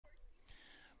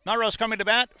Melrose coming to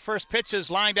bat. First pitch is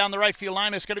lying down the right field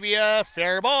line. It's going to be a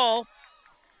fair ball.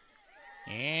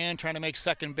 And trying to make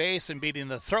second base and beating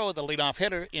the throw, the leadoff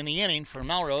hitter in the inning for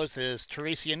Melrose is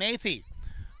Teresa Nathy.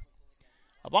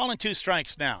 A ball and 2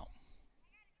 strikes now.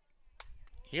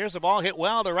 Here's a ball hit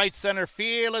well to right center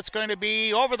field. It's going to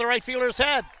be over the right fielder's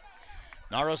head.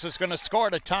 Melrose is going to score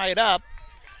to tie it up.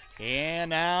 And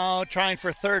now trying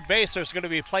for third base. There's going to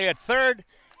be play at third.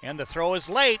 And the throw is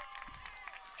late.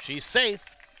 She's safe.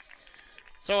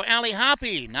 So Allie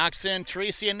Hoppy knocks in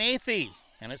Teresa Nathy.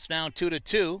 And it's now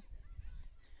 2-2.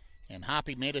 And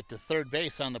Hoppy made it to third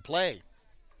base on the play.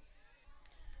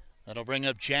 That'll bring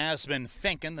up Jasmine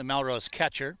Finken, the Melrose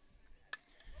catcher.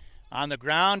 On the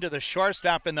ground to the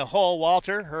shortstop in the hole,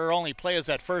 Walter. Her only play is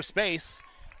at first base.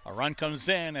 A run comes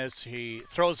in as he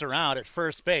throws her out at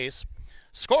first base.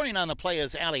 Scoring on the play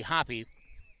is Allie Hoppy.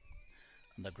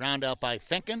 And the ground out by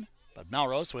Finken, but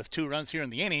Melrose with 2 runs here in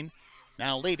the inning,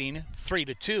 now leading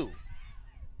 3-2.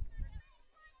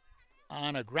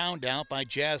 On a ground out by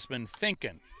Jasmine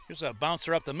Finken. Here's a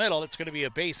bouncer up the middle. It's going to be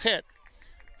a base hit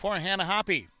for Hannah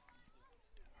Hoppy.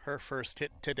 Her first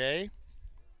hit today.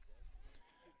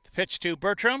 The pitch to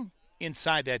Bertram.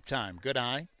 Inside that time. Good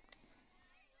eye.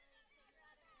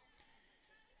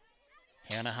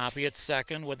 Hannah Hoppy at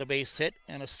second with a base hit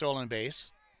and a stolen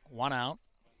base. 1 out.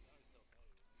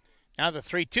 Now the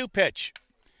 3-2 pitch.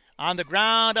 On the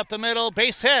ground, up the middle,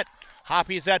 base hit.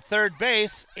 Hoppy's at third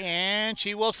base, and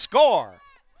she will score.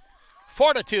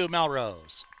 4-2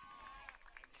 Melrose.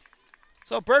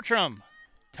 So Bertram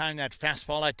timed that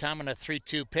fastball that time on a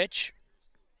 3-2 pitch.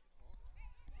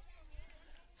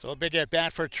 So a big at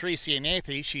bat for Teresa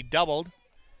Nathy. She doubled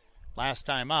last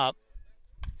time up.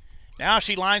 Now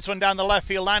she lines one down the left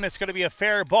field line. It's going to be a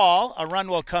fair ball. A run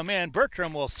will come in.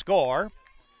 Bertram will score.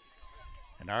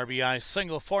 An RBI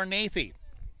single for Nathy.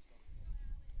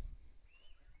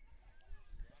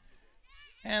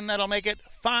 And that'll make it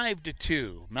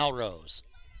 5-2 Melrose.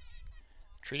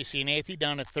 Tracy Nathy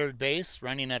down at third base.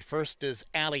 Running at first is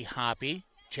Allie Hoppy.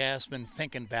 Jasmine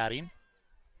Finken batting.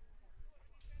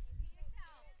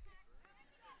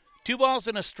 2 balls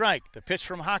and a strike. The pitch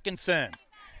from Hawkinson.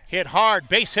 Hit hard,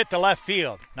 base hit to left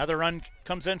field. Another run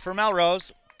comes in for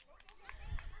Melrose.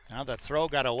 Now the throw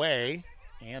got away,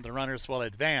 and the runners will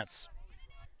advance.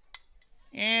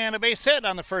 And a base hit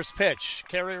on the first pitch.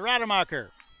 Carrie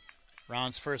Rademacher.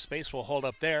 Rounds first base will hold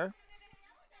up there.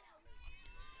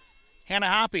 Hannah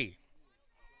Hoppy.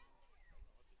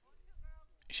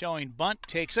 Showing bunt,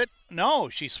 takes it. No,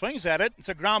 she swings at it. It's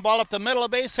a ground ball up the middle, a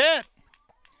base hit.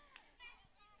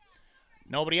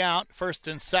 Nobody out, first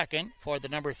and second for the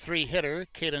number 3 hitter,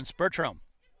 Cadence Bertram.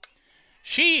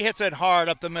 She hits it hard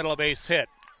up the middle, a base hit.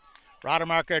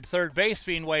 Rademacher at third base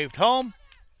being waved home.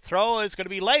 Throw is going to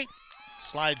be late.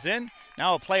 Slides in.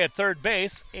 Now a play at third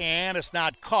base, and it's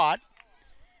not caught.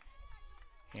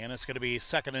 And it's going to be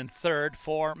second and third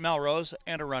for Melrose,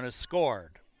 and a run is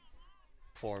scored.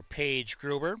 For Paige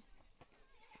Gruber.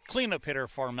 Cleanup hitter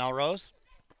for Melrose.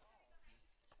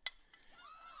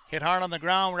 Hit hard on the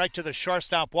ground right to the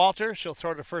shortstop, Walter. She'll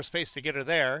throw to first base to get her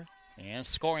there. And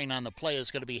scoring on the play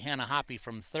is going to be Hannah Hoppy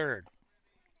from third.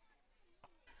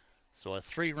 So a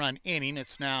 3-run inning.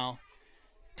 It's now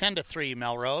 10-3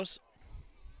 Melrose.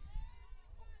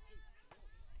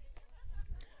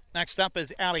 Next up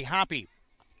is Allie Hoppy.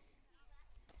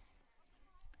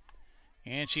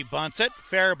 And she bunts it.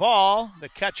 Fair ball. The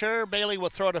catcher, Bailey, will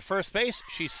throw to first base.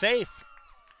 She's safe.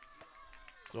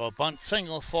 So a bunt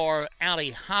single for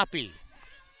Allie Hoppy.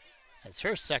 That's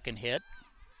her second hit.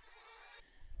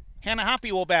 Hannah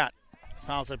Hoppy will bat.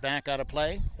 Fouls it back out of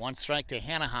play. 1 strike to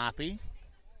Hannah Hoppy.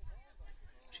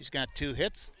 She's got 2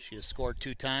 hits. She has scored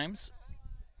 2 times.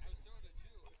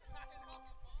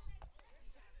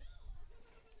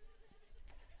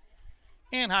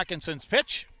 And Hawkinson's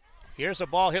pitch. Here's a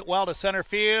ball hit well to center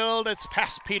field. It's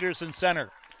past Peters in center.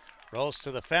 Rolls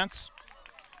to the fence.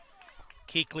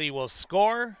 Keekley will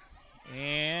score.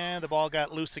 And the ball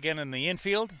got loose again in the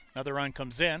infield. Another run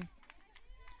comes in.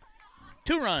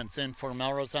 2 runs in for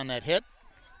Melrose on that hit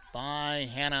by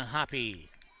Hannah Hoppy.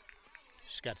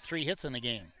 She's got 3 hits in the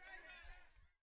game.